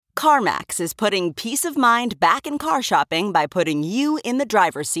CarMax is putting peace of mind back in car shopping by putting you in the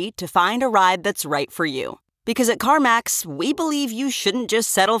driver's seat to find a ride that's right for you. Because at CarMax, we believe you shouldn't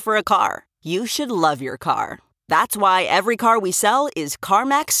just settle for a car. You should love your car. That's why every car we sell is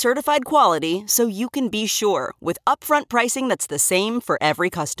CarMax certified quality, so you can be sure with upfront pricing that's the same for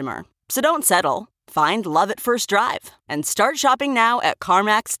every customer. So don't settle. Find love at first drive and start shopping now at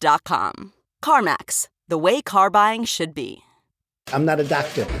CarMax.com. CarMax, the way car buying should be. I'm not a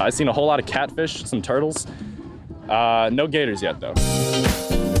doctor. I've seen a whole lot of catfish, some turtles. No gators yet, though.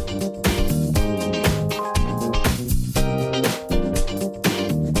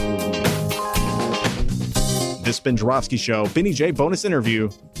 This Ben Joravsky Show, Benny J bonus interview,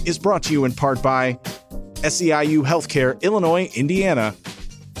 is brought to you in part by SEIU Healthcare, Illinois, Indiana,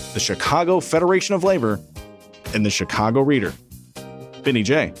 the Chicago Federation of Labor, and the Chicago Reader. Benny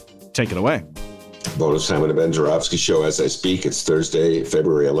J, take it away. Bonus time on the Ben Joravsky Show as I speak. It's Thursday,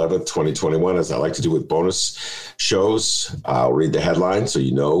 February 11th, 2021. As I like to do with bonus shows, I'll read the headline so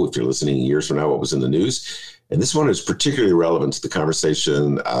you know if you're listening years from now what was in the news. And this one is particularly relevant to the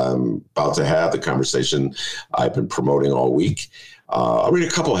conversation I'm about to have, the conversation I've been promoting all week. I'll read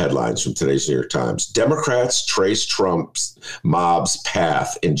a couple headlines from today's New York Times. Democrats trace Trump's mob's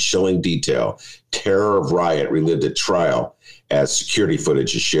path in chilling detail. Terror of riot relived at trial as security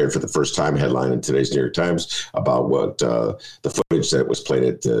footage is shared for the first time. Headline in today's New York Times about what the footage that was played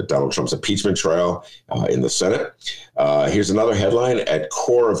at Donald Trump's impeachment trial in the Senate. Here's another headline. At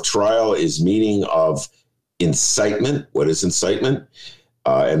core of trial is meaning of incitement. What is incitement?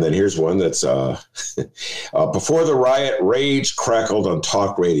 And then here's one that's before the riot, rage crackled on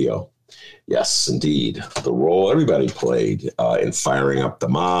talk radio. Yes, indeed. The role everybody played in firing up the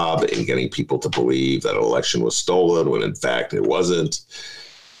mob and getting people to believe that an election was stolen when in fact it wasn't,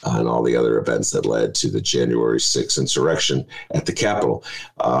 and all the other events that led to the January 6th insurrection at the Capitol.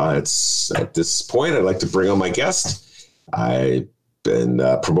 It's at this point, I'd like to bring on my guest. I've been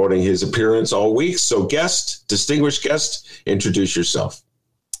promoting his appearance all week. So guest, distinguished guest, introduce yourself.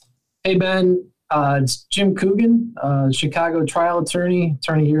 Hey, Ben. It's Jim Coogan, Chicago trial attorney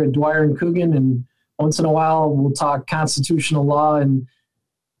here at Dwyer and Coogan. And once in a while, we'll talk constitutional law. And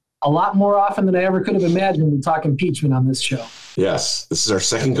a lot more often than I ever could have imagined, we talk impeachment on this show. Yes, this is our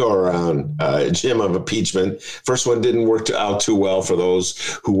second go around, Jim, of impeachment. First one didn't work out too well for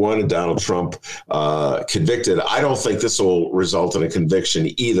those who wanted Donald Trump convicted. I don't think this will result in a conviction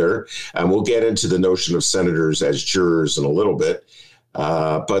either. And we'll get into the notion of senators as jurors in a little bit.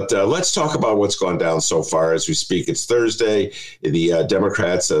 But let's talk about what's gone down so far as we speak. It's Thursday. The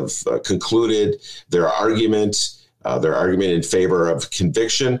Democrats have concluded their argument in favor of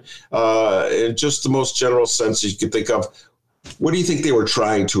conviction in just the most general sense you could think of. What do you think they were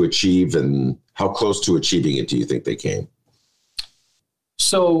trying to achieve, and how close to achieving it do you think they came?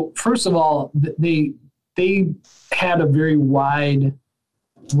 So first of all, they had a very wide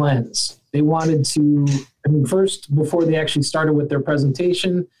lens. They wanted to, first, before they actually started with their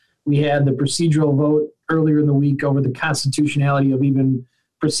presentation, we had the procedural vote earlier in the week over the constitutionality of even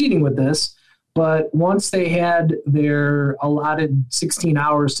proceeding with this. But once they had their allotted 16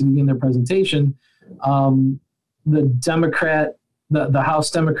 hours to begin their presentation, the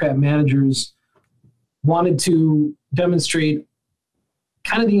House Democrat managers wanted to demonstrate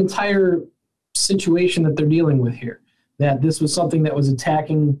kind of the entire situation that they're dealing with here, that this was something that was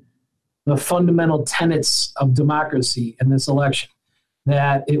attacking the fundamental tenets of democracy in this election,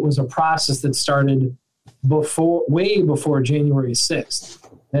 that it was a process that started way before January 6th,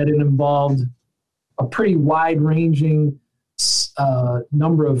 that it involved a pretty wide-ranging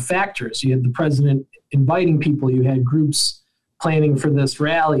number of factors. You had the president inviting people, you had groups planning for this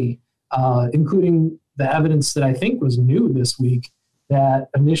rally, including the evidence that I think was new this week, that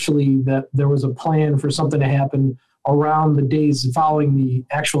initially that there was a plan for something to happen around the days following the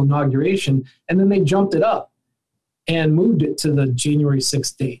actual inauguration, and then they jumped it up and moved it to the January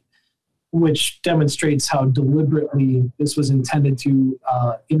 6th date, which demonstrates how deliberately this was intended to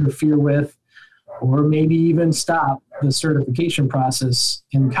interfere with or maybe even stop the certification process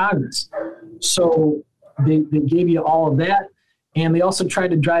in Congress. So they gave you all of that, and they also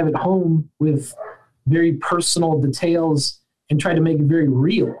tried to drive it home with very personal details and try to make it very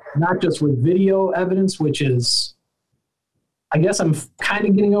real, not just with video evidence, which is, I guess I'm kind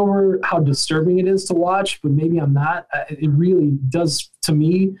of getting over how disturbing it is to watch, but maybe I'm not. It really does, to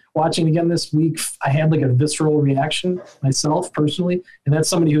me, watching again this week, I had like a visceral reaction myself personally, and that's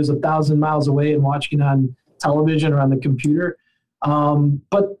somebody who's 1,000 miles away and watching on television or on the computer.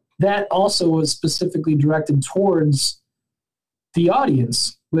 But that also was specifically directed towards the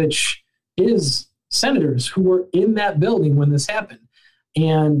audience, which is senators who were in that building when this happened.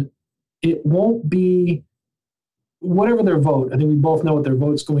 And it won't be whatever their vote. I think we both know what their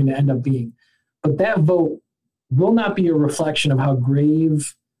vote's going to end up being. But that vote will not be a reflection of how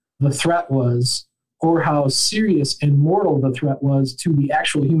grave the threat was or how serious and mortal the threat was to the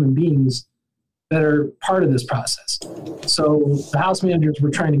actual human beings that are part of this process. So the House managers were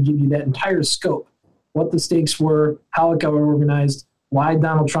trying to give you that entire scope, what the stakes were, how it got organized, why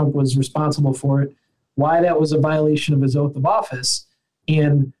Donald Trump was responsible for it, why that was a violation of his oath of office,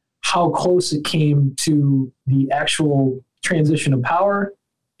 and how close it came to the actual transition of power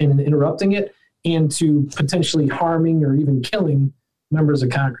and interrupting it, and to potentially harming or even killing members of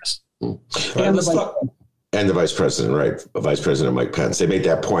Congress. And the vice president, right? Vice President Mike Pence. They made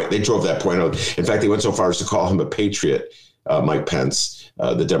that point. They drove that point out. In fact, they went so far as to call him a patriot, Mike Pence.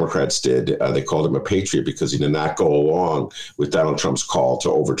 The Democrats did. They called him a patriot because he did not go along with Donald Trump's call to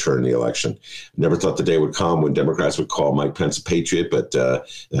overturn the election. Never thought the day would come when Democrats would call Mike Pence a patriot, but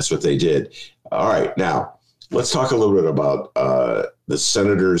that's what they did. All right. Now, let's talk a little bit about the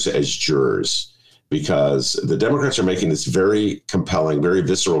senators as jurors, because the Democrats are making this very compelling, very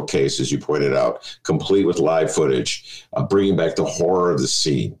visceral case, as you pointed out, complete with live footage, bringing back the horror of the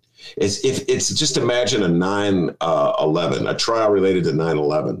scene. It's just imagine a 9/11, a trial related to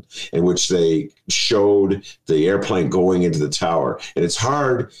 9/11, in which they showed the airplane going into the tower. And it's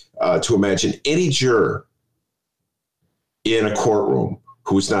hard to imagine any juror in a courtroom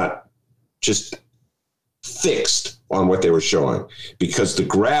who's not just fixed on what they were showing, because the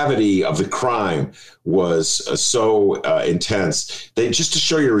gravity of the crime was so intense. They just to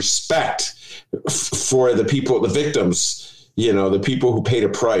show your respect for the people, the victims, the people who paid a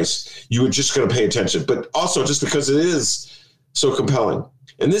price, you were just going to pay attention. But also just because it is so compelling.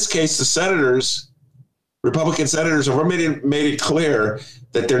 In this case, the senators, Republican senators, have made it clear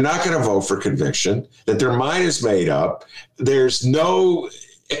that they're not going to vote for conviction, that their mind is made up. There's not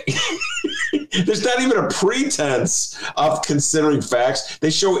even a pretense of considering facts.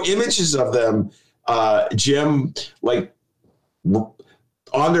 They show images of them, Jim, like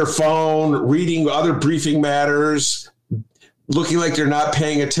on their phone, reading other briefing matters, looking like they're not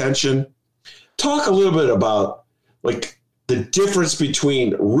paying attention. Talk a little bit about like the difference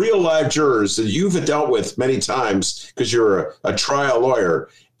between real live jurors that you've dealt with many times because you're a trial lawyer,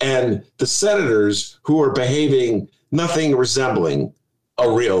 and the senators who are behaving nothing resembling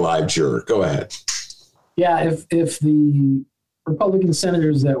a real live juror. Go ahead. Yeah, if the Republican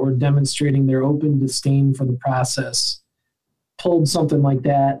senators that were demonstrating their open disdain for the process pulled something like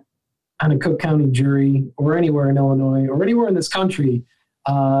that on a Cook County jury or anywhere in Illinois or anywhere in this country,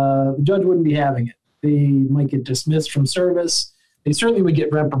 the judge wouldn't be having it. They might get dismissed from service. They certainly would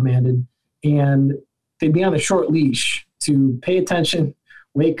get reprimanded, and they'd be on a short leash to pay attention,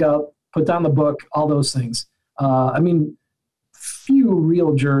 wake up, put down the book, all those things. Few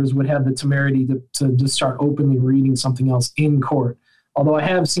real jurors would have the temerity to just start openly reading something else in court. Although I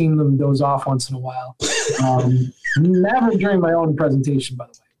have seen them doze off once in a while. Never during my own presentation, by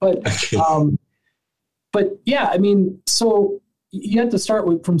the way. But yeah, so you have to start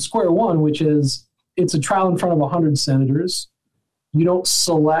from square one, which is it's a trial in front of 100 senators. You don't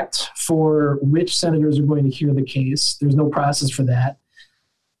select for which senators are going to hear the case. There's no process for that.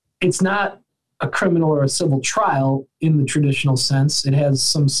 It's not a criminal or a civil trial in the traditional sense. It has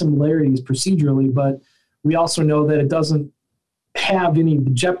some similarities procedurally, but we also know that it doesn't have any of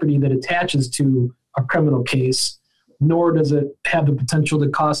the jeopardy that attaches to a criminal case, nor does it have the potential to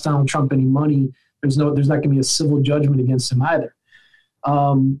cost Donald Trump any money. There's not going to be a civil judgment against him either.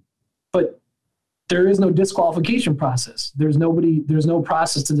 But there is no disqualification process. There's no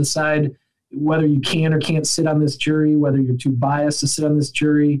process to decide whether you can or can't sit on this jury, whether you're too biased to sit on this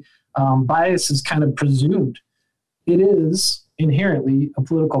jury. Bias is kind of presumed. It is inherently a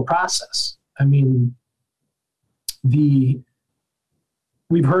political process.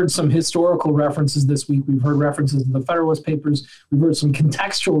 We've heard some historical references this week. We've heard references to the Federalist Papers. We've heard some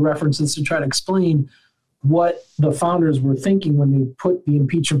contextual references to try to explain what the founders were thinking when they put the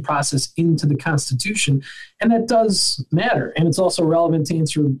impeachment process into the Constitution. And that does matter. And it's also relevant to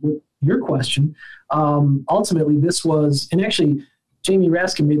answer your question. Ultimately, this was, and actually, Jamie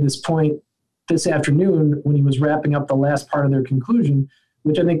Raskin made this point this afternoon when he was wrapping up the last part of their conclusion,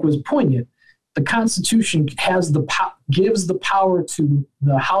 which I think was poignant. The Constitution gives the power to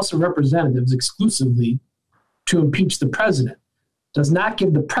the House of Representatives exclusively to impeach the president. Does not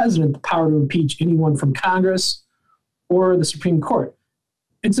give the president the power to impeach anyone from Congress or the Supreme Court.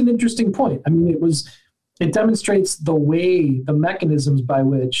 It's an interesting point. It demonstrates the mechanisms by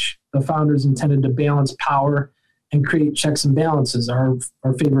which the founders intended to balance power and create checks and balances, our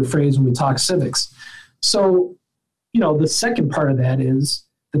favorite phrase when we talk civics. So the second part of that is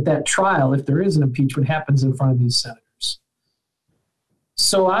that trial, if there is an impeachment, happens in front of these senators.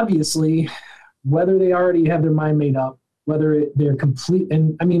 So obviously, whether they already have their mind made up, whether they're complete,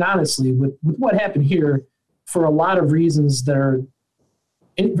 and I mean, honestly, with what happened here, for a lot of reasons that are,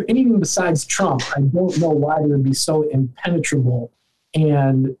 anything besides Trump, I don't know why they would be so impenetrable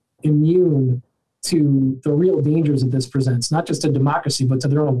and immune to the real dangers that this presents, not just to democracy, but to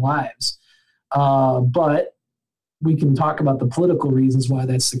their own lives. But we can talk about the political reasons why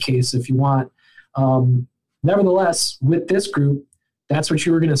that's the case if you want. Nevertheless, with this group, that's what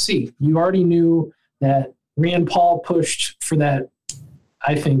you were going to see. You already knew that Rand Paul pushed for that,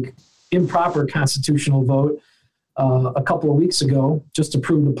 I think, improper constitutional vote a couple of weeks ago, just to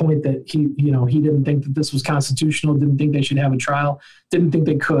prove the point that he didn't think that this was constitutional, didn't think they should have a trial, didn't think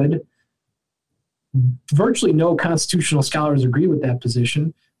they could. Virtually no constitutional scholars agree with that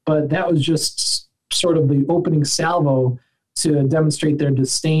position, but that was just sort of the opening salvo to demonstrate their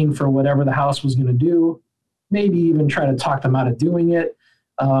disdain for whatever the House was going to do, maybe even try to talk them out of doing it.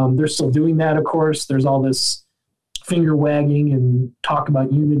 They're still doing that, of course. There's all this finger wagging and talk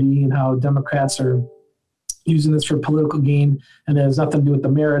about unity and how Democrats are using this for political gain, and it has nothing to do with the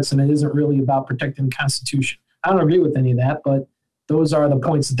merits, and it isn't really about protecting the Constitution. I don't agree with any of that, but those are the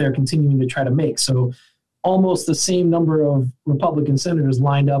points that they're continuing to try to make. So almost the same number of Republican senators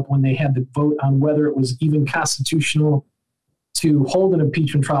lined up when they had the vote on whether it was even constitutional to hold an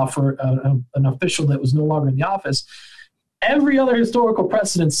impeachment trial for an official that was no longer in the office. Every other historical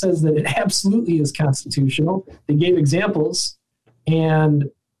precedent says that it absolutely is constitutional. They gave examples, and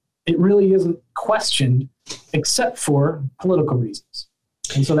it really isn't questioned except for political reasons.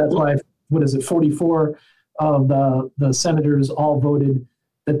 And so that's why, 44 of the senators all voted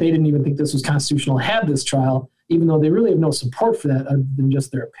that they didn't even think this was constitutional to have this trial, even though they really have no support for that other than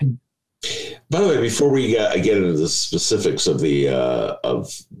just their opinion. By the way, before we get into the specifics of the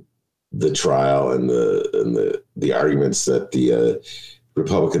trial and the arguments that the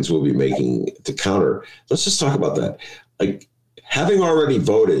Republicans will be making to counter, let's just talk about that. Like, having already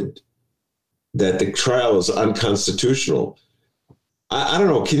voted that the trial is unconstitutional, I don't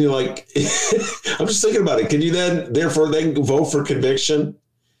know. Can you I'm just thinking about it. Can you therefore vote for conviction?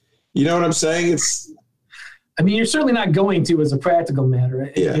 You know what I'm saying? You're certainly not going to as a practical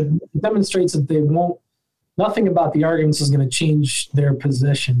matter. It demonstrates that they won't, nothing about the arguments is going to change their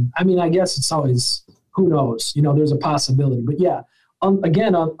position. I guess it's always, who knows? There's a possibility. But yeah,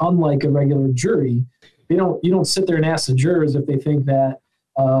 unlike a regular jury, you don't sit there and ask the jurors if they think that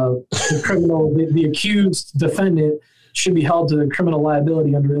the criminal, the accused defendant should be held to criminal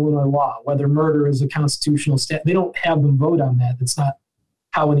liability under Illinois law, whether murder is a constitutional They don't have them vote on that. That's not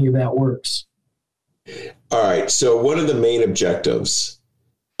how any of that works. All right. So one of the main objectives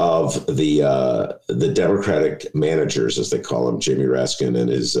of the Democratic managers, as they call them, Jamie Raskin and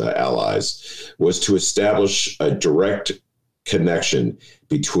his allies, was to establish a direct connection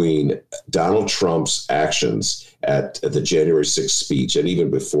between Donald Trump's actions at the January 6th speech, and even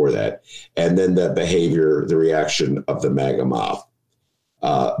before that, and then the behavior, the reaction of the MAGA mob.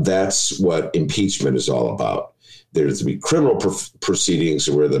 That's what impeachment is all about. There's to be criminal proceedings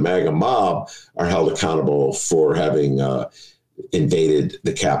where the MAGA mob are held accountable for having invaded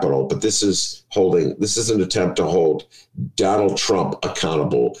the Capitol. But this is an attempt to hold Donald Trump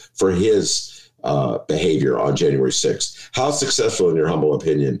accountable for his behavior on January 6th. How successful, in your humble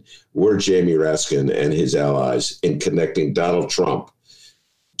opinion, were Jamie Raskin and his allies in connecting Donald Trump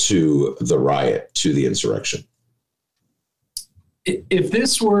to the riot, to the insurrection? If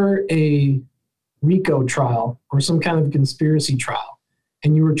this were a RICO trial or some kind of conspiracy trial,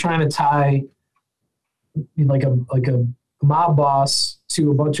 and you were trying to tie like a mob boss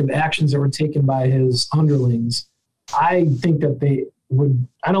to a bunch of actions that were taken by his underlings, I think that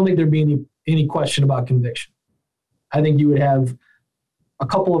I don't think there'd be any question about conviction. I think you would have a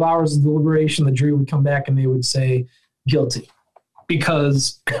couple of hours of deliberation. The jury would come back and they would say guilty,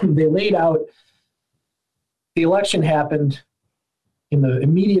 because they laid out, the election happened in the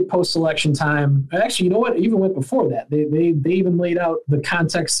immediate post-election time. Actually, you know what? It even went before that. They even laid out the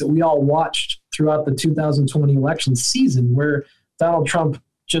context that we all watched throughout the 2020 election season, where Donald Trump,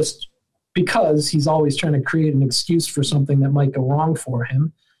 just because he's always trying to create an excuse for something that might go wrong for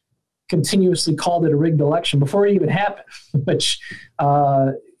him, continuously called it a rigged election before it even happened, which,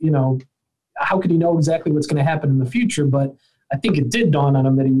 how could he know exactly what's going to happen in the future? But I think it did dawn on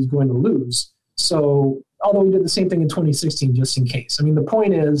him that he was going to lose. So, although he did the same thing in 2016, just in case. The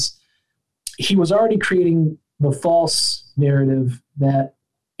point is, he was already creating the false narrative that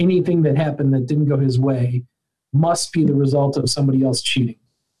anything that happened that didn't go his way must be the result of somebody else cheating.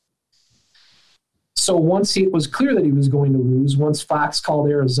 So once it was clear that he was going to lose, once Fox called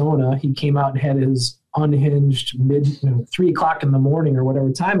Arizona, he came out and had his unhinged 3 o'clock in the morning or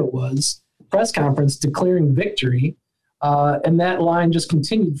whatever time it was, press conference declaring victory. And that line just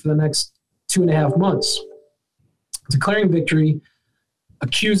continued for the next 2.5 months. Declaring victory,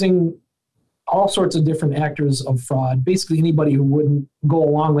 accusing all sorts of different actors of fraud, basically anybody who wouldn't go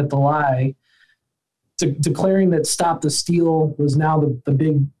along with the lie, declaring that stop the steal was now the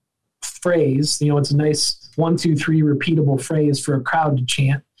big phrase. It's a nice 1, 2, 3 repeatable phrase for a crowd to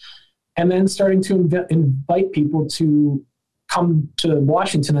chant. And then starting to invite people to come to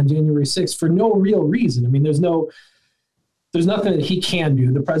Washington on January 6th for no real reason. I mean, there's nothing that he can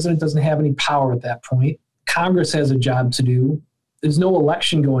do. The president doesn't have any power at that point. Congress has a job to do. There's no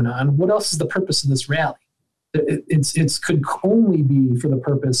election going on. What else is the purpose of this rally? It could only be for the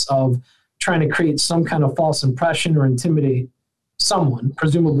purpose of trying to create some kind of false impression or intimidate someone,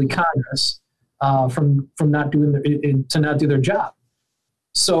 presumably Congress, from not do their job.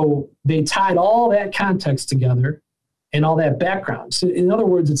 So they tied all that context together and all that background. So in other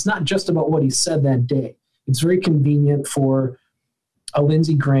words, it's not just about what he said that day. It's very convenient for a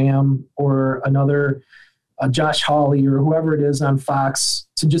Lindsey Graham or another Josh Hawley or whoever it is on Fox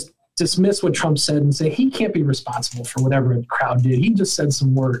to just dismiss what Trump said and say he can't be responsible for whatever the crowd did. He just said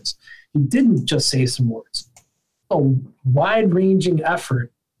some words. He didn't just say some words. A wide-ranging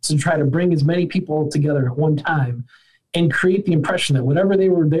effort to try to bring as many people together at one time and create the impression that whatever they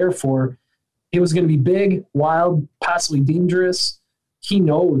were there for, it was going to be big, wild, possibly dangerous. He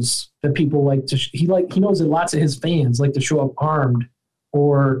knows that people he knows that lots of his fans like to show up armed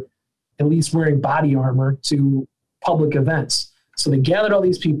or at least wearing body armor to public events. So they gathered all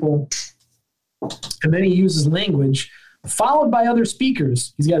these people, and then he uses language followed by other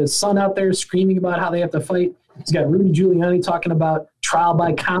speakers. He's got his son out there screaming about how they have to fight. He's got Rudy Giuliani talking about trial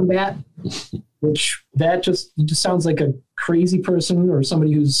by combat, which just sounds like a crazy person or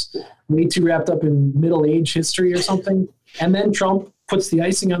somebody who's way too wrapped up in middle age history or something. And then Trump puts the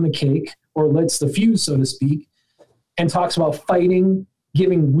icing on the cake, or lights the fuse, so to speak, and talks about fighting,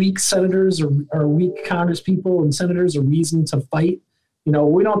 giving weak senators or weak Congress people and senators a reason to fight. We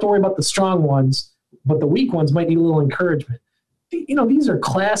don't have to worry about the strong ones, but the weak ones might need a little encouragement. These are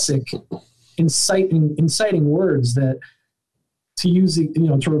classic inciting words that, to use,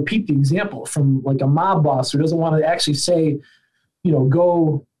 to repeat the example from like a mob boss who doesn't want to actually say,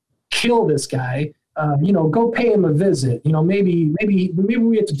 go kill this guy, go pay him a visit. Maybe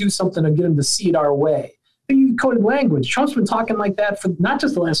we have to do something to get him to see it our way. You coded language. Trump's been talking like that for not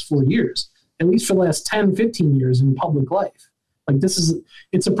just the last 4 years, at least for the last 10, 15 years in public life. Like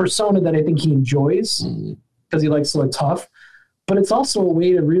it's a persona that I think he enjoys because he likes to look tough, but it's also a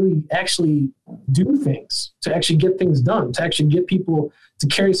way to really actually do things, to actually get things done, to actually get people to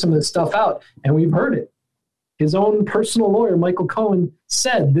carry some of this stuff out. And we've heard it. His own personal lawyer, Michael Cohen,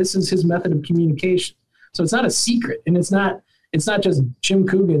 said this is his method of communication. So it's not a secret. And it's not just Jim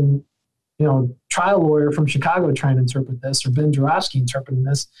Coogan, trial lawyer from Chicago trying to interpret this, or Ben Joravsky interpreting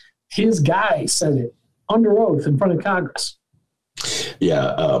this. His guy said it under oath in front of Congress.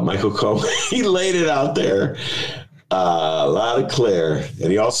 Yeah, Michael Cohen, he laid it out there loud and clear.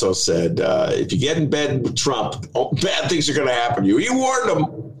 And he also said, if you get in bed with Trump, bad things are going to happen to you. He warned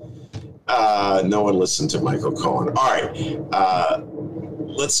them. No one listened to Michael Cohen. All right.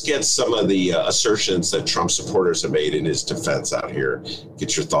 Let's get some of the assertions that Trump supporters have made in his defense out here.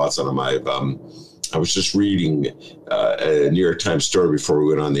 Get your thoughts on them. I was just reading a New York Times story before we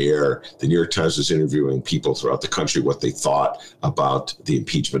went on the air. The New York Times was interviewing people throughout the country what they thought about the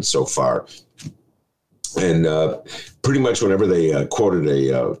impeachment so far. And pretty much whenever they quoted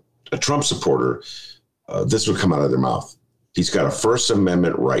a Trump supporter, this would come out of their mouth. He's got a First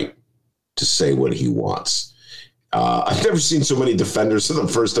Amendment right to say what he wants. I've never seen so many defenders of the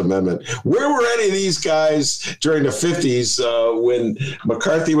First Amendment. Where were any of these guys during the 50s when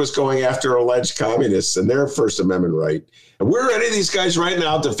McCarthy was going after alleged communists and their First Amendment right? And where are any of these guys right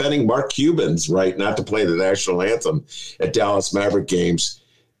now defending Mark Cuban's right not to play the national anthem at Dallas Maverick games?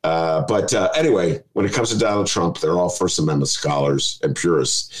 But anyway, when it comes to Donald Trump, they're all First Amendment scholars and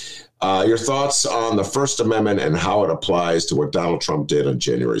purists. Your thoughts on the First Amendment and how it applies to what Donald Trump did on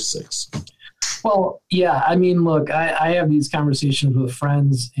January 6th? Well, yeah, I mean, look, I have these conversations with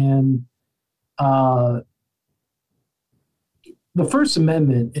friends, and the First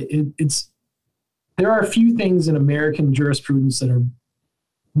Amendment, there are a few things in American jurisprudence that are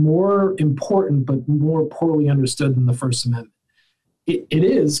more important but more poorly understood than the First Amendment. It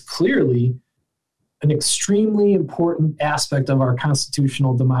is clearly an extremely important aspect of our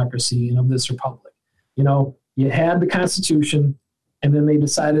constitutional democracy and of this republic. You had the Constitution. And then they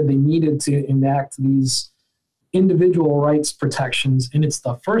decided they needed to enact these individual rights protections. And it's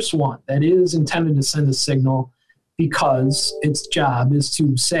the first one that is intended to send a signal, because its job is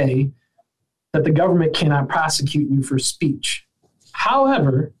to say that the government cannot prosecute you for speech.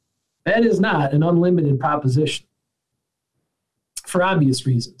 However, that is not an unlimited proposition for obvious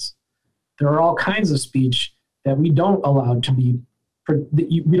reasons. There are all kinds of speech that we don't allow you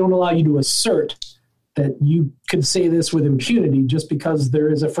to assert that you could say this with impunity just because there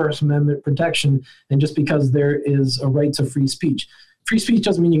is a First Amendment protection and just because there is a right to free speech. Free speech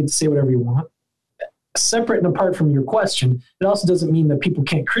doesn't mean you get to say whatever you want. Separate and apart from your question, it also doesn't mean that people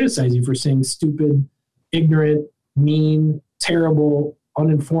can't criticize you for saying stupid, ignorant, mean, terrible,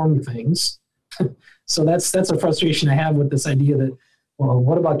 uninformed things. So that's a frustration I have with this idea that, well,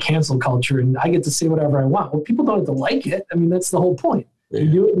 what about cancel culture? And I get to say whatever I want. Well, people don't have to like it. I mean, that's the whole point.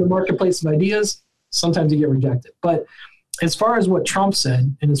 You do it in the marketplace of ideas, sometimes you get rejected. But as far as what Trump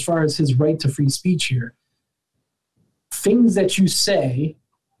said, and as far as his right to free speech here, things that you say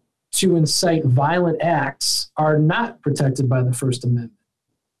to incite violent acts are not protected by the First Amendment.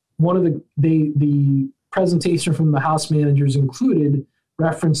 One of the presentation from the House managers included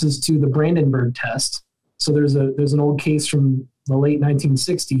references to the Brandenburg test. So there's an old case from the late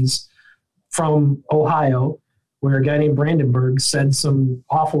 1960s from Ohio where a guy named Brandenburg said some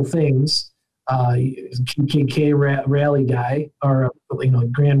awful things. KKK rally guy, or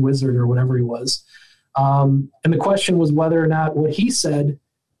Grand Wizard or whatever he was. And the question was whether or not what he said,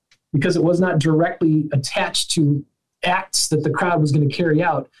 because it was not directly attached to acts that the crowd was going to carry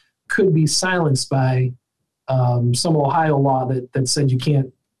out, could be silenced by some Ohio law that said you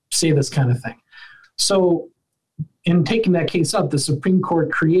can't say this kind of thing. So in taking that case up, the Supreme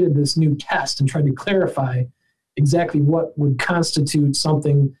Court created this new test and tried to clarify exactly what would constitute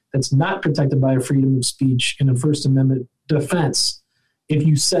something that's not protected by a freedom of speech in a First Amendment defense if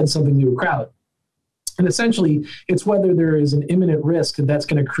you said something to a crowd. And essentially, it's whether there is an imminent risk that that's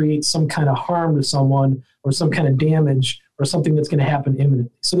going to create some kind of harm to someone or some kind of damage or something that's going to happen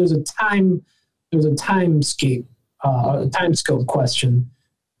imminently. So there's a time scope question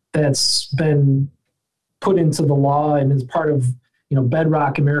that's been put into the law and is part of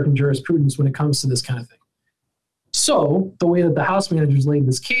bedrock American jurisprudence when it comes to this kind of thing. So the way that the House managers laid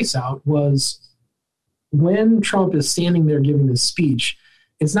this case out was when Trump is standing there giving this speech,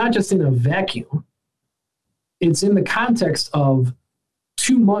 it's not just in a vacuum. It's in the context of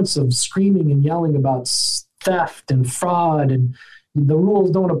 2 months of screaming and yelling about theft and fraud, and the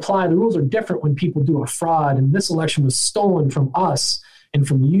rules don't apply. The rules are different when people do a fraud, and this election was stolen from us and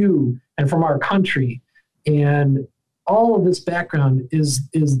from you and from our country. And all of this background is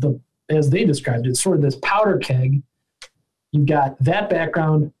as they described it, sort of this powder keg. You've got that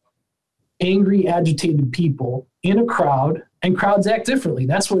background, angry, agitated people in a crowd, and crowds act differently.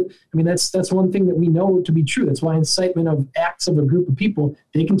 That's one thing that we know to be true. That's why incitement of acts of a group of people,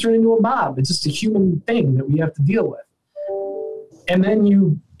 they can turn into a mob. It's just a human thing that we have to deal with. And then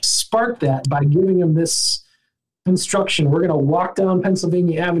you spark that by giving them this instruction. We're going to walk down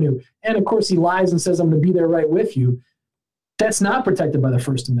Pennsylvania Avenue. And of course he lies and says, I'm going to be there right with you. That's not protected by the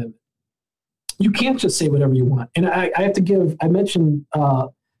First Amendment. You can't just say whatever you want. And I mentioned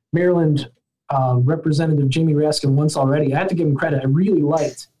Maryland Representative Jamie Raskin once already. I have to give him credit. I really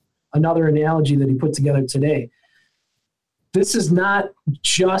liked another analogy that he put together today. This is not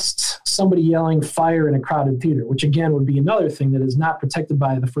just somebody yelling fire in a crowded theater, which again would be another thing that is not protected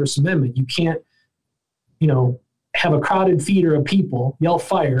by the First Amendment. You can't, have a crowded theater of people yell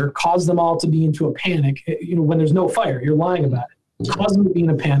fire, cause them all to be into a panic. When there's no fire, you're lying about it. Cause them to be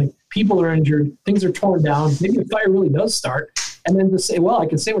in a panic. People are injured. Things are torn down. Maybe a fire really does start. And then to say, well, I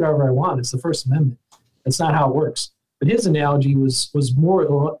can say whatever I want. It's the First Amendment. That's not how it works. But his analogy was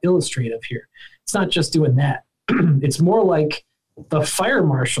more illustrative here. It's not just doing that. It's more like the fire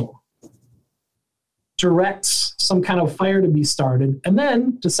marshal directs some kind of fire to be started and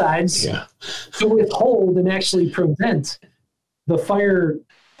then decides to withhold and actually prevent the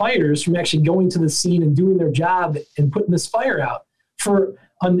firefighters from actually going to the scene and doing their job and putting this fire out for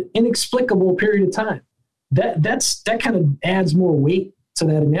an inexplicable period of time. That kind of adds more weight to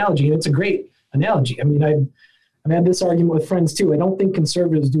that analogy, and it's a great analogy. I mean, I've had this argument with friends too. I don't think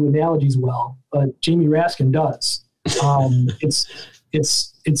conservatives do analogies well, but Jamie Raskin does.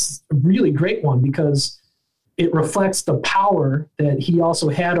 It's a really great one because it reflects the power that he also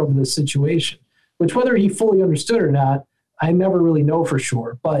had over this situation, which whether he fully understood or not, I never really know for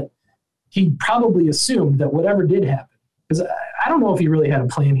sure, but he probably assumed that whatever did happen, because I don't know if he really had a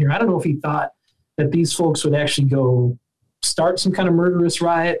plan here. I don't know if he thought that these folks would actually go start some kind of murderous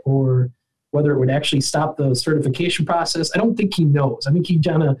riot or whether it would actually stop the certification process. I don't think he knows. I think he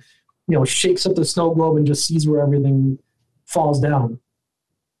kind of, shakes up the snow globe and just sees where everything falls down.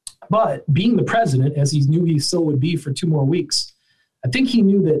 But being the president, as he knew he still would be for 2 more weeks, I think he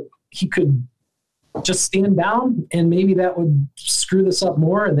knew that he could just stand down, and maybe that would screw this up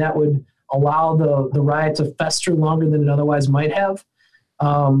more, and that would allow the riot to fester longer than it otherwise might have.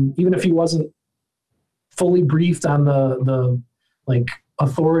 Even if he wasn't fully briefed on the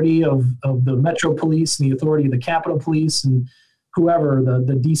authority of the Metro Police and the authority of the Capitol Police and whoever,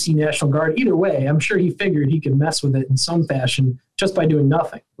 the DC National Guard, either way, I'm sure he figured he could mess with it in some fashion just by doing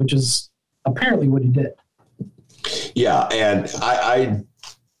nothing, which is apparently what he did. Yeah, and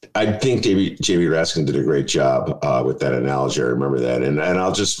I think Jamie Raskin did a great job with that analogy. I remember that. And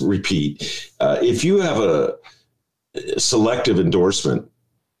I'll just repeat, if you have a selective endorsement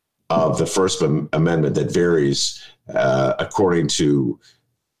of the First Amendment that varies according to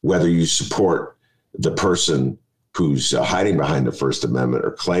whether you support the person who's hiding behind the First Amendment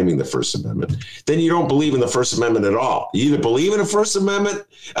or claiming the First Amendment, then you don't believe in the First Amendment at all. You either believe in the First Amendment,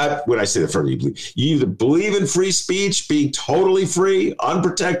 when I say the First, you either believe in free speech being totally free,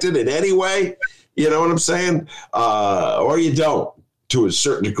 unprotected in any way, you know what I'm saying? Or you don't, to a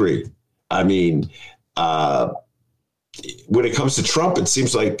certain degree. I mean, when it comes to Trump, it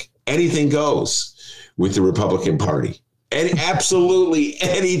seems like anything goes with the Republican Party. And absolutely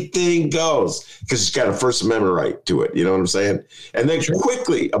anything goes because he's got a First Amendment right to it. You know what I'm saying? And they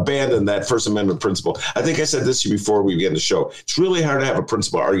quickly abandon that First Amendment principle. I think I said this to you before we began the show. It's really hard to have a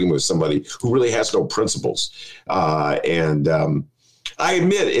principle argument with somebody who really has no principles. I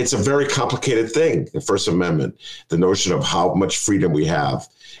admit it's a very complicated thing, the First Amendment, the notion of how much freedom we have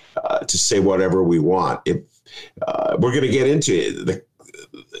to say whatever we want. We're going to get into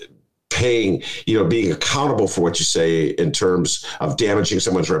paying, being accountable for what you say in terms of damaging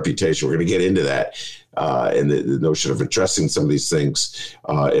someone's reputation. We're going to get into that and the notion of addressing some of these things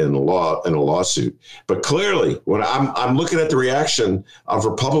in a lawsuit. But clearly, when I'm looking at the reaction of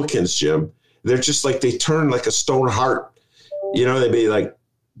Republicans, Jim, they're just like, they turn like a stone heart. They'd be like,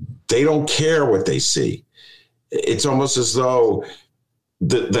 they don't care what they see. It's almost as though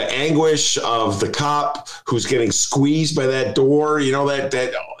the anguish of the cop who's getting squeezed by that door,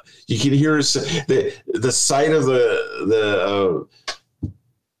 that you can hear the sight of the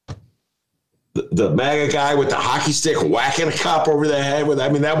MAGA guy with the hockey stick whacking a cop over the head with. I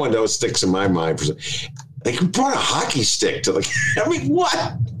mean, that one sticks in my mind. They brought a hockey stick to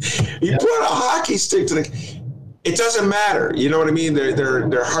what? You brought a hockey stick to the. It doesn't matter. You know what I mean?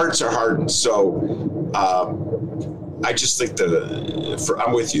 Their hearts are hardened. So I just think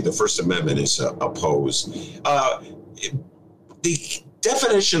I'm with you. The First Amendment is opposed. The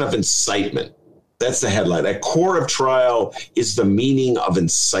definition of incitement, that's the headline. At core of trial is the meaning of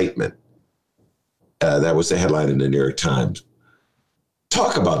incitement. That was the headline in the New York Times.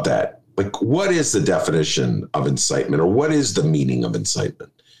 Talk about that. What is the definition of incitement, or what is the meaning of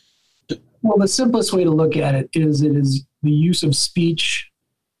incitement? Well, the simplest way to look at it is the use of speech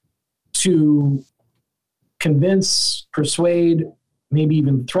to convince, persuade, maybe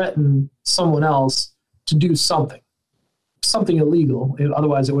even threaten someone else to do something illegal.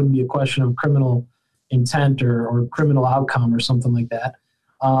 Otherwise, it wouldn't be a question of criminal intent or criminal outcome or something like that.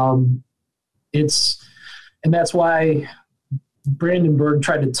 And that's why Brandenburg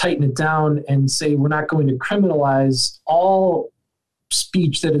tried to tighten it down and say we're not going to criminalize all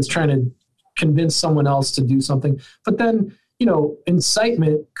speech that is trying to convince someone else to do something. But then,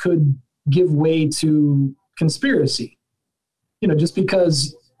 incitement could give way to conspiracy. Just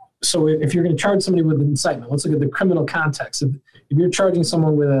because. So if you're going to charge somebody with incitement, let's look at the criminal context. If you're charging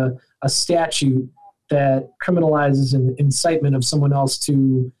someone with a statute that criminalizes an incitement of someone else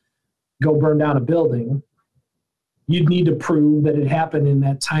to go burn down a building, you'd need to prove that it happened in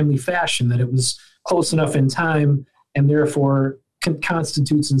that timely fashion, that it was close enough in time, and therefore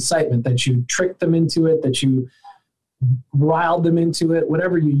constitutes incitement, that you tricked them into it, that you riled them into it,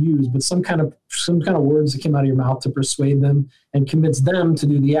 whatever you use, but some kind of words that came out of your mouth to persuade them and convince them to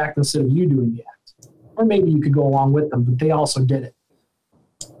do the act instead of you doing the act. Or maybe you could go along with them, but they also did it.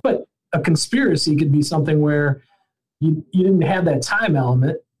 But a conspiracy could be something where you didn't have that time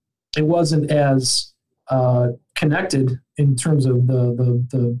element. It wasn't as connected in terms of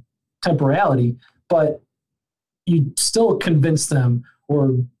the temporality, but you still convince them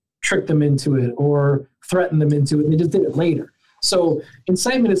or trick them into it or threaten them into it, and they just did it later. So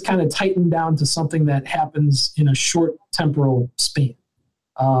incitement is kind of tightened down to something that happens in a short temporal span.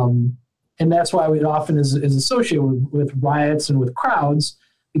 And that's why it often is associated with riots and with crowds,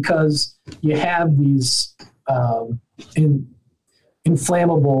 because you have these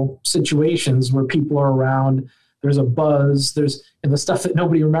inflammable situations where people are around. There's a buzz. And the stuff that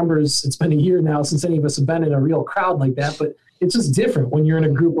nobody remembers. It's been a year now since any of us have been in a real crowd like that, but it's just different when you're in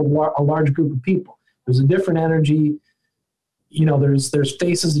a large group of people. There's a different energy. There's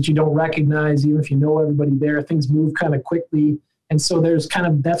faces that you don't recognize, even if you know everybody there. Things move kind of quickly, and so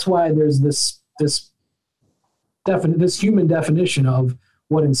that's why there's this human definition of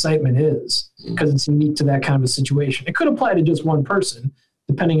what incitement is, because it's unique to that kind of a situation. It could apply to just one person,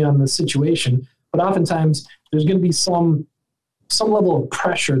 depending on the situation, but oftentimes there's going to be some level of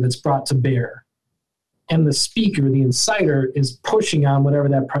pressure that's brought to bear, and the speaker, the inciter, is pushing on whatever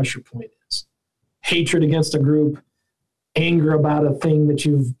that pressure point is. Hatred against a group, anger about a thing that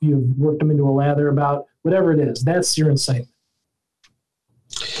you've worked them into a lather about, whatever it is, that's your incitement.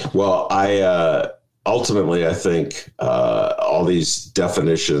 Well, ultimately, I think all these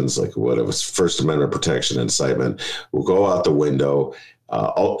definitions, like what it was, First Amendment protection, incitement, will go out the window.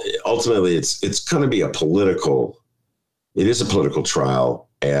 Ultimately, it's going to be a political trial.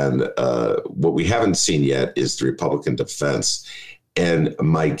 And what we haven't seen yet is the Republican defense. And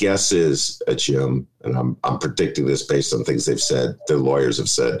my guess is, Jim, and I'm predicting this based on things they've said, their lawyers have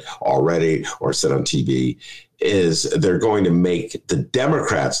said already or said on TV, is they're going to make the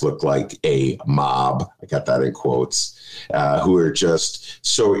Democrats look like a mob, I got that in quotes, who are just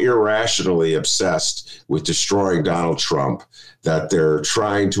so irrationally obsessed with destroying Donald Trump that they're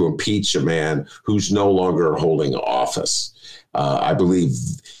trying to impeach a man who's no longer holding office. I believe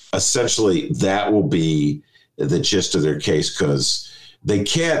essentially that will be the gist of their case, because they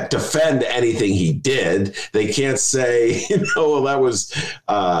can't defend anything he did. They can't say, well, that was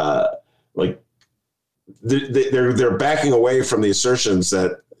they're backing away from the assertions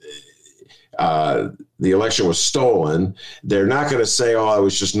that the election was stolen. They're not going to say, oh, it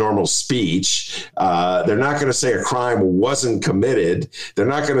was just normal speech. They're not going to say a crime wasn't committed. They're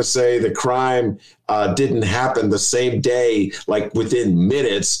not going to say the crime didn't happen the same day, like within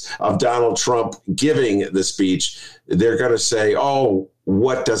minutes of Donald Trump giving the speech. They're going to say, oh,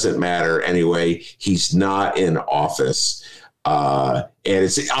 what does it matter anyway? He's not in office. And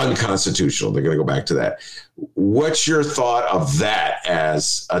it's unconstitutional. They're going to go back to that. What's your thought of that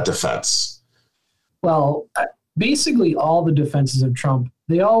as a defense? Well, basically all the defenses of Trump,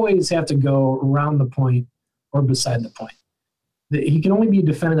 they always have to go around the point or beside the point. He can only be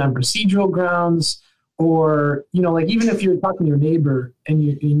defended on procedural grounds, or, like even if you're talking to your neighbor and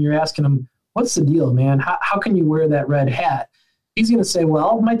you're asking him, what's the deal, man? How can you wear that red hat? He's going to say,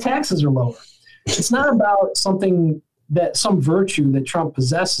 well, my taxes are lower. It's not about some virtue that Trump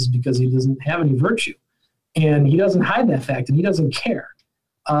possesses, because he doesn't have any virtue. And he doesn't hide that fact, and he doesn't care.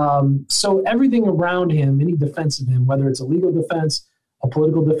 So everything around him, any defense of him, whether it's a legal defense, a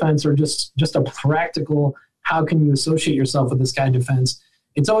political defense, or just a practical, how can you associate yourself with this guy defense,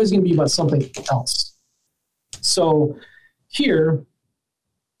 it's always going to be about something else. So here,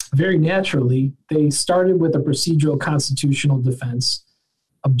 very naturally, they started with a procedural constitutional defense,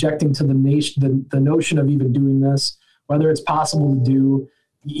 objecting to the notion of even doing this, whether it's possible to do.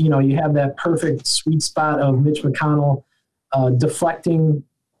 You have that perfect sweet spot of Mitch McConnell deflecting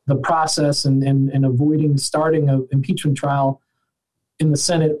the process and avoiding starting an impeachment trial in the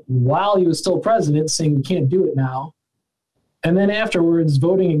Senate while he was still president, saying we can't do it now. And then afterwards,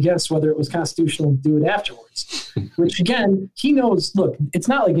 voting against whether it was constitutional to do it afterwards, which again, he knows, look, it's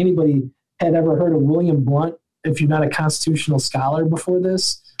not like anybody had ever heard of William Blunt, if you're not a constitutional scholar before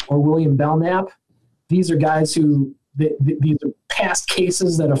this, or William Belknap. These are guys who, these are past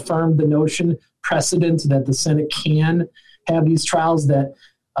cases that affirmed the notion, precedent that the Senate can have these trials that,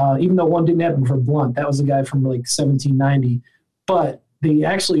 even though one didn't happen for Blunt, that was a guy from like 1790, but they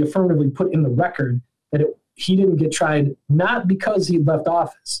actually affirmatively put in the record that he didn't get tried, not because he left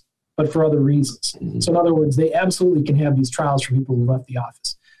office, but for other reasons. Mm-hmm. So in other words, they absolutely can have these trials for people who left the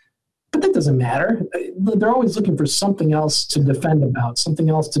office. But that doesn't matter. They're always looking for something else to defend about, something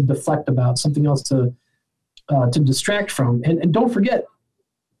else to deflect about, something else to distract from. And don't forget,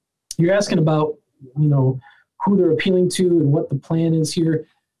 you're asking about, who they're appealing to and what the plan is here.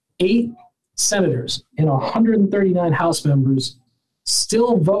 8 senators and 139 House members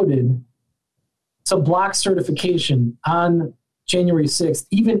still voted to block certification on January 6th,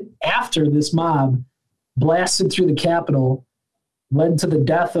 even after this mob blasted through the Capitol, led to the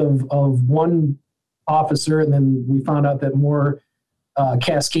death of one officer, and then we found out that more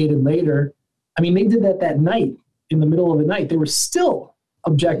cascaded later. I mean, they did that night, in the middle of the night. They were still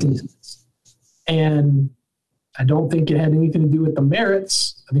objecting to this. And I don't think it had anything to do with the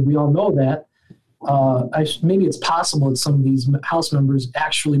merits. I think we all know that. maybe it's possible that some of these House members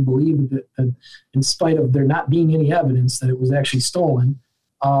actually believe that in spite of there not being any evidence that it was actually stolen.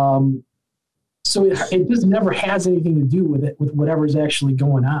 So it just never has anything to do with it, with whatever's actually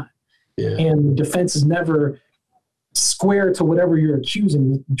going on. Yeah. And the defense is never square to whatever you're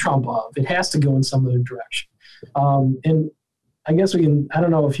accusing Trump of. It has to go in some other direction. And I guess I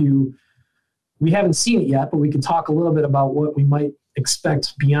don't know if we haven't seen it yet, but we could talk a little bit about what we might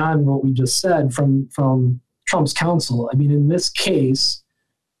expect beyond what we just said from Trump's counsel. I mean, in this case,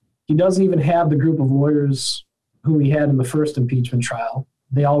 he doesn't even have the group of lawyers who he had in the first impeachment trial.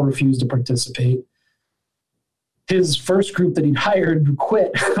 They all refused to participate. His first group that he'd hired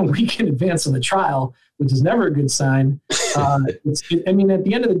quit a week in advance of the trial, which is never a good sign. I mean, at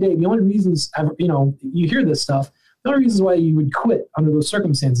the end of the day, the only reasons, you hear this stuff, the only reasons why you would quit under those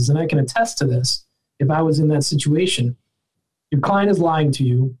circumstances, and I can attest to this, if I was in that situation, your client is lying to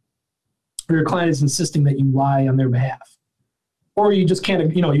you, or your client is insisting that you lie on their behalf. Or you just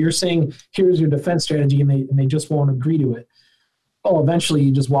can't, you're saying, here's your defense strategy, and they just won't agree to it. Oh, eventually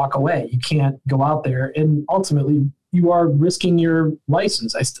you just walk away. You can't go out there, and ultimately you are risking your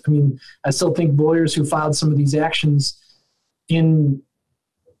license. I still think lawyers who filed some of these actions in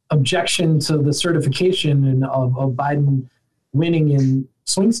objection to the certification of Biden winning in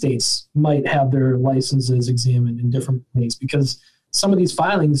swing states might have their licenses examined in different ways, because some of these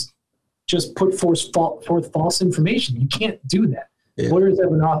filings just put forth false information. You can't do that. Yeah. Lawyers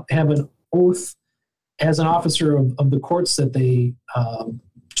have an oath as an officer of the courts that they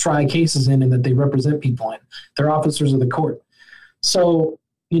try cases in and that they represent people in. They're officers of the court. So,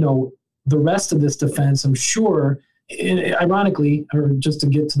 the rest of this defense, I'm sure, ironically, or just to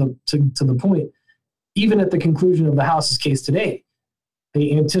get to the point, even at the conclusion of the House's case today,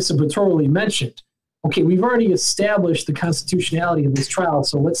 they anticipatorily mentioned, okay, we've already established the constitutionality of this trial,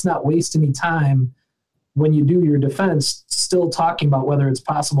 so let's not waste any time when you do your defense still talking about whether it's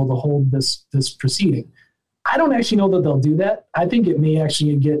possible to hold this proceeding. I don't actually know that they'll do that. I think it may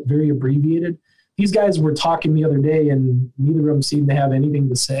actually get very abbreviated. These guys were talking the other day, and neither of them seemed to have anything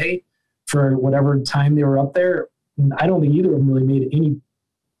to say for whatever time they were up there. And I don't think either of them really made any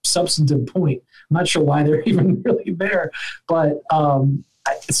substantive point. I'm not sure why they're even really there. But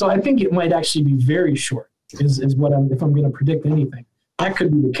so I think it might actually be very short is what if I'm going to predict anything. That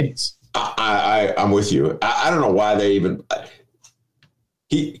could be the case. I'm with you. I don't know why they even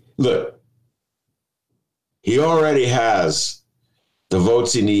he already has the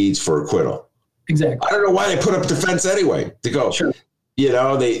votes he needs for acquittal. Exactly. I don't know why they put up defense anyway to go. Sure. You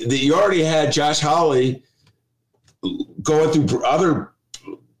already had Josh Hawley going through other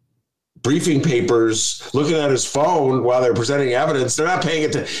briefing papers, looking at his phone while they're presenting evidence. They're not paying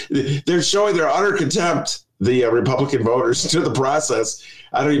attention. They're showing their utter contempt, the Republican voters, to the process.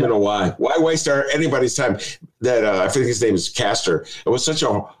 I don't even know why. Why waste anybody's time? That I think his name is Castor. It was such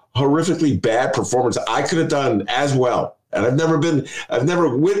a horrifically bad performance. I could have done as well. And I've never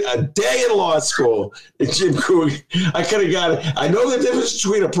went a day in law school at Jim Coogan. I could have got it. I know the difference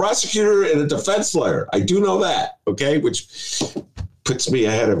between a prosecutor and a defense lawyer. I do know that. Okay. Which puts me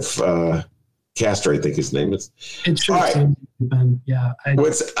ahead of Castor, I think his name is. It sure seems Ben. Yeah.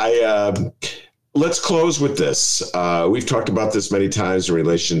 Let's close with this. We've talked about this many times in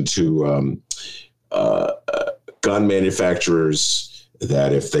relation to gun manufacturers,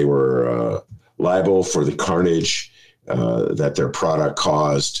 that if they were liable for the carnage that their product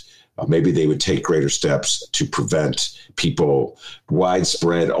caused, maybe they would take greater steps to prevent people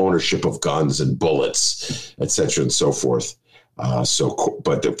widespread ownership of guns and bullets, et cetera, and so forth.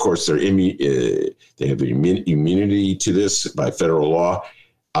 But of course, they have immunity to this by federal law.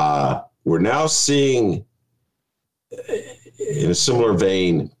 We're now seeing, in a similar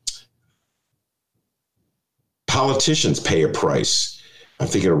vein, politicians pay a price. I'm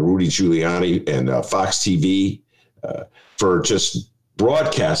thinking of Rudy Giuliani and Fox TV for just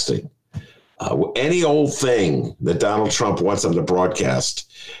broadcasting any old thing that Donald Trump wants them to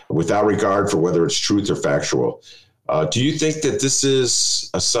broadcast without regard for whether it's truth or factual. Do you think that this is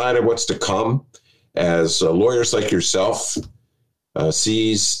a sign of what's to come as lawyers like yourself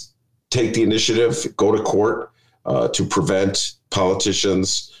take the initiative, go to court to prevent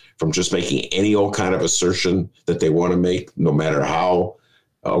politicians from just making any old kind of assertion that they want to make, no matter how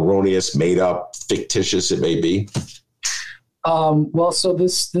erroneous, made up, fictitious it may be? Well, so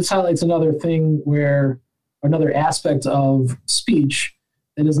this highlights another thing another aspect of speech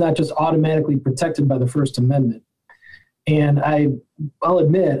that is not just automatically protected by the First Amendment. And I'll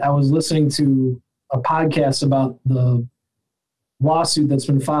admit, I was listening to a podcast about the lawsuit that's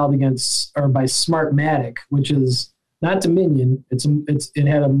been filed by Smartmatic, which is not Dominion. It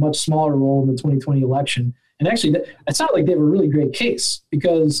had a much smaller role in the 2020 election. And actually, it sounded like they have a really great case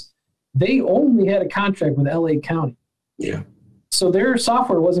because they only had a contract with LA County. Yeah. So their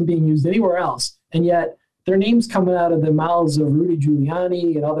software wasn't being used anywhere else. And yet their names coming out of the mouths of Rudy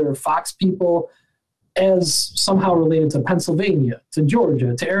Giuliani and other Fox people as somehow related to Pennsylvania, to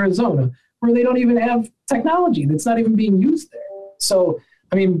Georgia, to Arizona, where they don't even have technology that's not even being used there. So,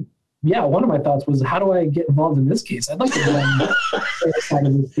 I mean, yeah, one of my thoughts was, how do I get involved in this case? I'd like to get on the side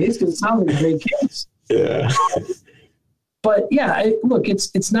of this case because it sounds like a great case. Yeah. But yeah, look,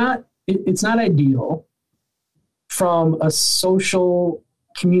 it's not ideal from a social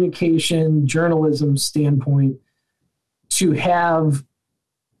communication journalism standpoint to have,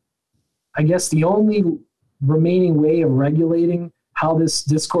 I guess, the only remaining way of regulating how this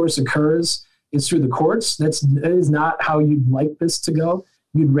discourse occurs is through the courts. That is not how you'd like this to go.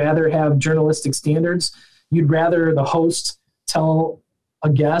 You'd rather have journalistic standards. You'd rather the host tell a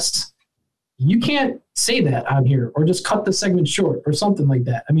guest, you can't say that on here, or just cut the segment short or something like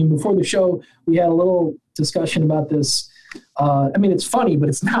that. I mean, before the show, we had a little discussion about this. I mean, it's funny, but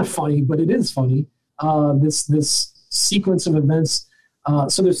it's not funny, but it is funny. This sequence of events.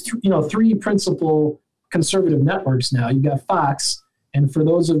 So there's three principal conservative networks now. You've got Fox, and for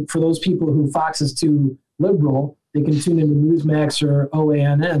those people who Fox is too liberal, they can tune into Newsmax or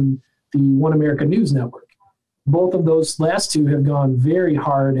OANN, the One America News Network. Both of those last two have gone very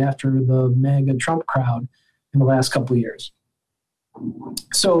hard after the MAGA Trump crowd in the last couple of years.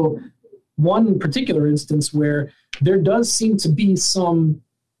 So one particular instance where there does seem to be some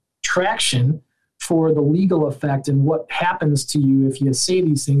traction for the legal effect and what happens to you if you say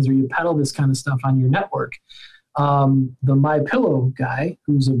these things or you peddle this kind of stuff on your network. The MyPillow guy,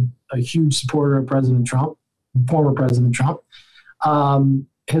 who's a huge supporter of President Trump, former President Trump,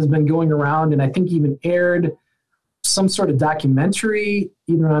 has been going around and I think even aired some sort of documentary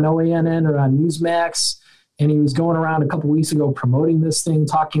either on OANN or on Newsmax. And he was going around a couple of weeks ago promoting this thing,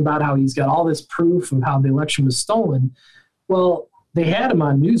 talking about how he's got all this proof of how the election was stolen. Well, they had him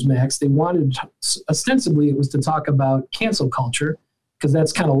on Newsmax. They wanted, ostensibly, it was to talk about cancel culture because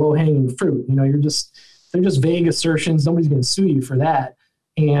that's kind of low-hanging fruit. You know, they're just vague assertions. Nobody's going to sue you for that.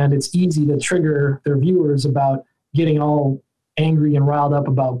 And it's easy to trigger their viewers about getting all angry and riled up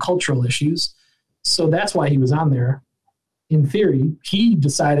about cultural issues. So that's why he was on there. In theory, he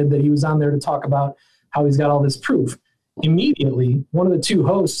decided that he was on there to talk about how he's got all this proof. Immediately, one of the two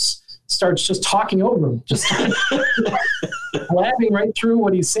hosts starts just talking over him, just laughing right through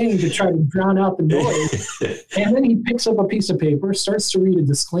what he's saying to try to drown out the noise. And then he picks up a piece of paper, starts to read a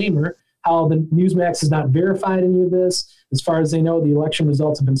disclaimer, how the Newsmax has not verified any of this. As far as they know, the election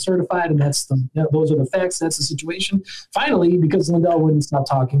results have been certified, and those are the facts. That's the situation. Finally, because Lindell wouldn't stop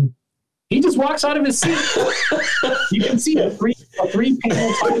talking, he just walks out of his seat. You can see a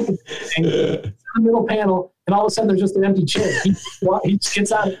three-panel talking thing, the middle panel, and all of a sudden there's just an empty chair. He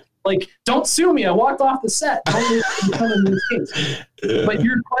gets out, like, don't sue me. I walked off the set. But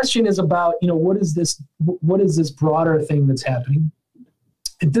your question is about, what is this broader thing that's happening?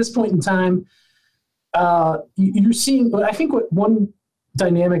 At this point in time, you're seeing, I think what one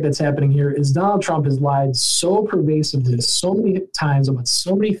dynamic that's happening here is Donald Trump has lied so pervasively, so many times about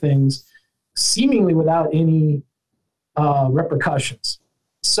so many things, seemingly without any repercussions.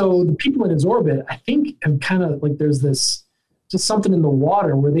 So the people in his orbit, I think, have kind of like, there's this just something in the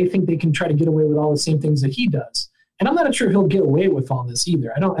water where they think they can try to get away with all the same things that he does. And I'm not sure he'll get away with all this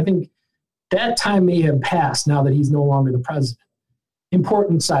either. I think that time may have passed now that he's no longer the president.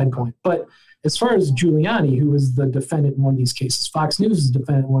 Important side point. But as far as Giuliani, who is the defendant in one of these cases, Fox News is the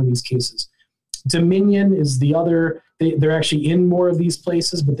defendant in one of these cases. Dominion is the other. They're actually in more of these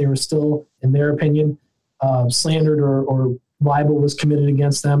places, but they were still, in their opinion, slandered or libel was committed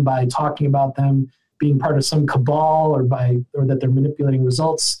against them by talking about them being part of some cabal or that they're manipulating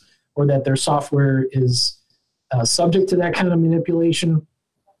results or that their software is subject to that kind of manipulation.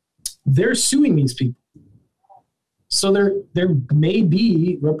 They're suing these people. So there may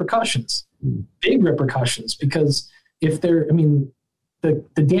be repercussions, big repercussions, because if the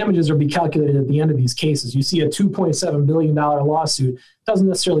damages will be calculated at the end of these cases. You see a $2.7 billion lawsuit, doesn't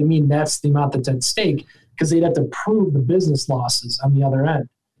necessarily mean that's the amount that's at stake, because they'd have to prove the business losses on the other end.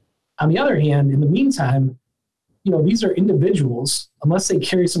 On the other hand, in the meantime, these are individuals, unless they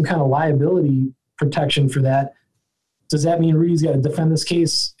carry some kind of liability protection for that. Does that mean Rudy's got to defend this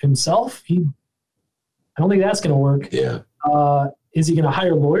case himself? I don't think that's going to work. Yeah. Is he going to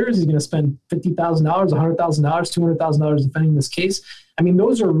hire lawyers? Is he going to spend $50,000, $100,000, $200,000 defending this case? I mean,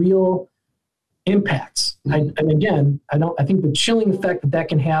 those are real impacts. And again, I think the chilling effect that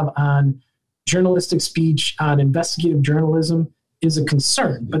can have on journalistic speech, on investigative journalism is a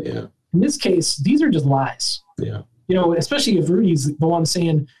concern. But in this case, these are just lies. Yeah. Especially if Rudy's the one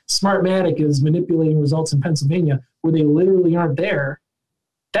saying Smartmatic is manipulating results in Pennsylvania where they literally aren't there.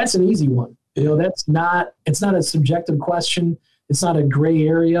 That's an easy one. It's not a subjective question. It's not a gray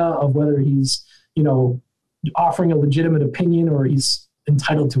area of whether he's, offering a legitimate opinion or he's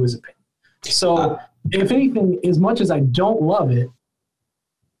entitled to his opinion. So if anything, as much as I don't love it,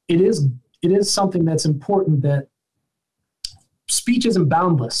 it is something that's important, that speech isn't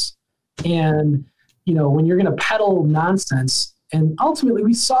boundless. And, when you're going to peddle nonsense, and ultimately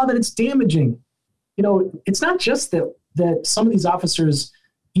we saw that it's damaging. It's not just that some of these officers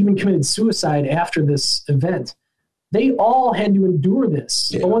even committed suicide after this event. They all had to endure this.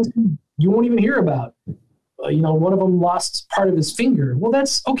 The ones who you won't even hear about. One of them lost part of his finger. Well,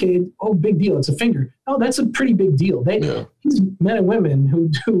 that's okay. Oh, big deal. It's a finger. Oh, that's a pretty big deal. These men and women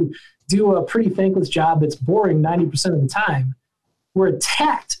who do a pretty thankless job that's boring 90% of the time were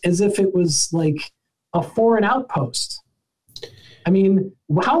attacked as if it was like a foreign outpost. I mean,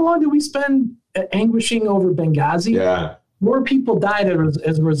 how long did we spend anguishing over Benghazi? Yeah. More people died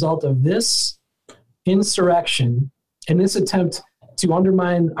as a result of this insurrection and this attempt to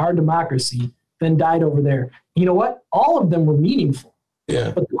undermine our democracy than died over there. You know what? All of them were meaningful.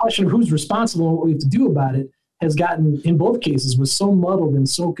 Yeah. But the question of who's responsible and what we have to do about it has gotten, in both cases, was so muddled and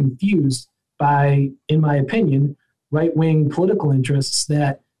so confused by, in my opinion, right-wing political interests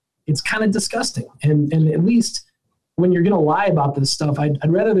that it's kind of disgusting. And at least when you're going to lie about this stuff, I'd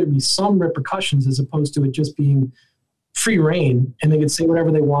rather there be some repercussions as opposed to it just being free reign and they could say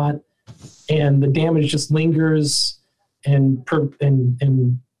whatever they want and the damage just lingers and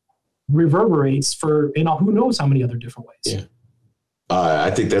reverberates for who knows how many other different ways. Yeah.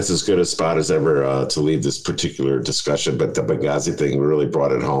 I think that's as good a spot as ever to leave this particular discussion, but the Benghazi thing really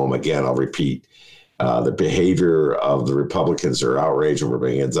brought it home. Again, I'll repeat, the behavior of the Republicans, their outrage over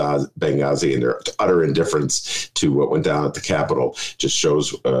Benghazi and their utter indifference to what went down at the Capitol just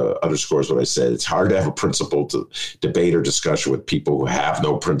underscores what I said. It's hard to have a principled debate or discussion with people who have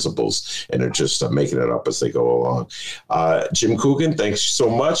no principles and are just making it up as they go along. Jim Coogan, thanks so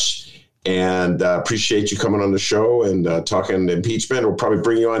much. And appreciate you coming on the show and talking impeachment. We'll probably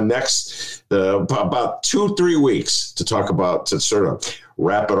bring you on next about 2-3 weeks to sort of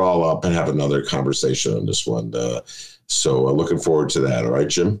wrap it all up and have another conversation on this one. So looking forward to that. All right,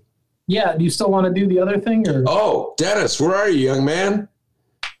 Jim? Yeah. Do you still want to do the other thing? Or? Oh, Dennis, where are you, young man?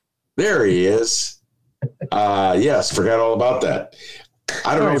 There he is. Yes, forgot all about that.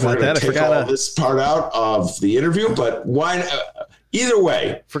 I don't know if we're going to take all this part out of the interview, but why either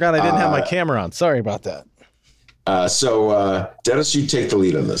way. Forgot I didn't have my camera on. Sorry about that. So Dennis, you take the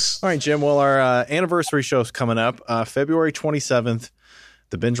lead on this. All right, Jim. Well, our anniversary show is coming up February 27th.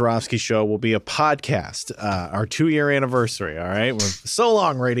 The Ben Joravsky Show will be a podcast, our 2-year anniversary. All right. We're so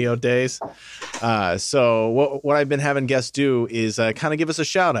long, radio days. So what I've been having guests do is kind of give us a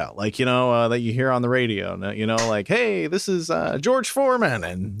shout out, like, that you hear on the radio, like, hey, this is George Foreman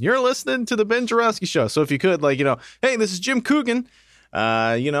and you're listening to the Ben Joravsky Show. So if you could, hey, this is Jim Coogan.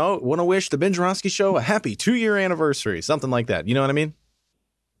 Want to wish the Ben Joravsky Show a happy 2-year anniversary, something like that. You know what I mean?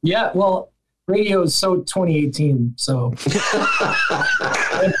 Yeah. Well, radio is so 2018, so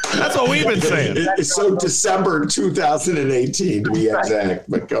that's what we've been saying. It's so December 2018 to be exact.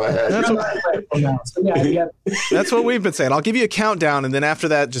 But go ahead. That's what we've been saying. I'll give you a countdown, and then after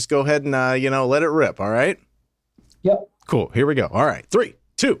that, just go ahead and let it rip. All right. Yep. Cool. Here we go. All right. 3,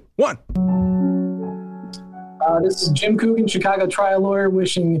 2, 1. This is Jim Coogan, Chicago trial lawyer,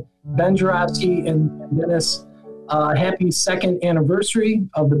 wishing Ben Joravsky and Dennis happy 2nd anniversary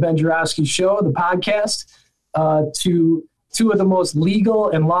of the Ben Joravsky Show, the podcast, to 2 of the most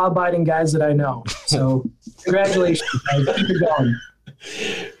legal and law-abiding guys that I know. So congratulations, guys. Keep it going.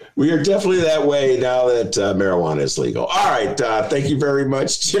 We are definitely that way now that marijuana is legal. All right. Thank you very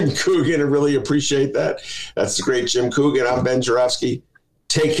much, Jim Coogan. I really appreciate that. That's the great Jim Coogan. I'm Ben Joravsky.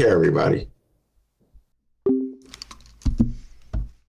 Take care, everybody.